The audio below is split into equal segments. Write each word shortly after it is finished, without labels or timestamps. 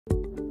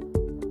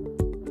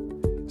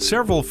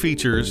Several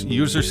features,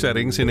 user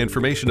settings, and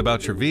information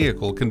about your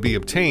vehicle can be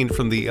obtained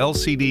from the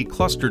LCD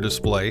cluster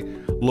display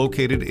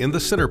located in the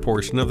center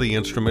portion of the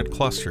instrument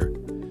cluster.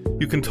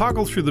 You can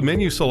toggle through the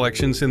menu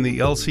selections in the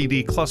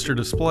LCD cluster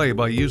display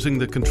by using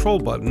the control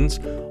buttons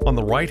on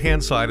the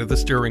right-hand side of the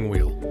steering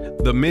wheel.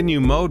 The Menu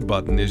Mode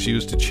button is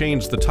used to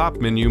change the top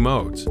menu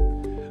modes.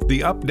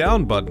 The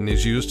Up-Down button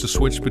is used to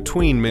switch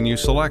between menu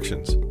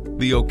selections.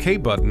 The OK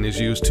button is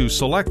used to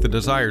select the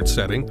desired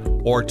setting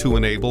or to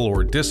enable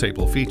or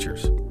disable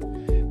features.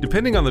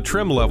 Depending on the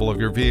trim level of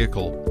your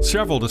vehicle,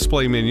 several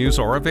display menus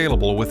are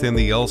available within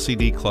the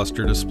LCD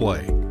cluster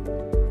display.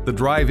 The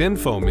Drive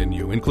Info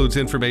menu includes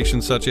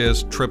information such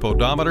as trip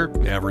odometer,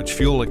 average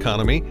fuel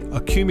economy,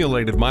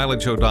 accumulated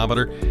mileage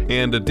odometer,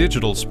 and a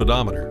digital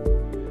speedometer.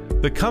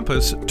 The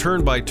Compass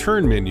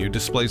Turn-by-Turn menu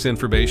displays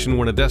information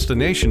when a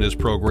destination is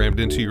programmed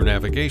into your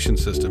navigation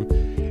system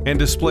and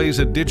displays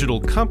a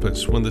digital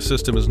compass when the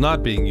system is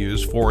not being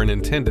used for an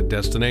intended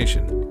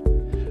destination.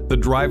 The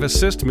Drive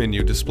Assist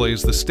menu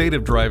displays the state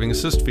of driving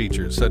assist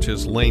features such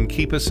as lane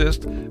keep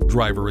assist,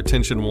 driver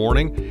attention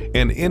warning,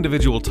 and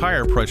individual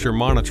tire pressure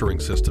monitoring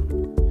system.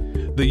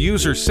 The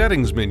User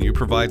Settings menu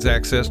provides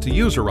access to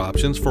user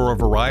options for a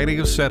variety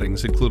of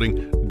settings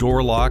including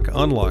door lock,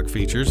 unlock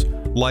features,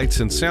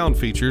 lights and sound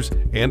features,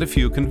 and a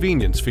few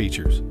convenience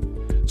features.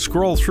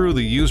 Scroll through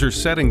the User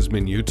Settings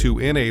menu to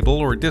enable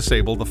or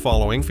disable the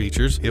following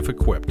features if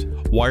equipped: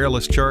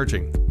 wireless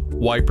charging,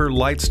 wiper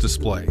lights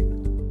display,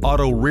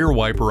 auto rear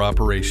wiper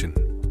operation,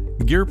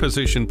 gear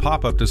position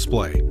pop-up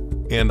display,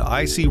 and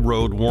icy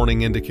road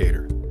warning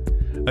indicator.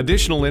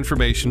 Additional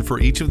information for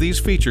each of these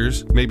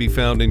features may be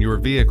found in your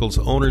vehicle's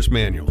owner's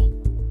manual.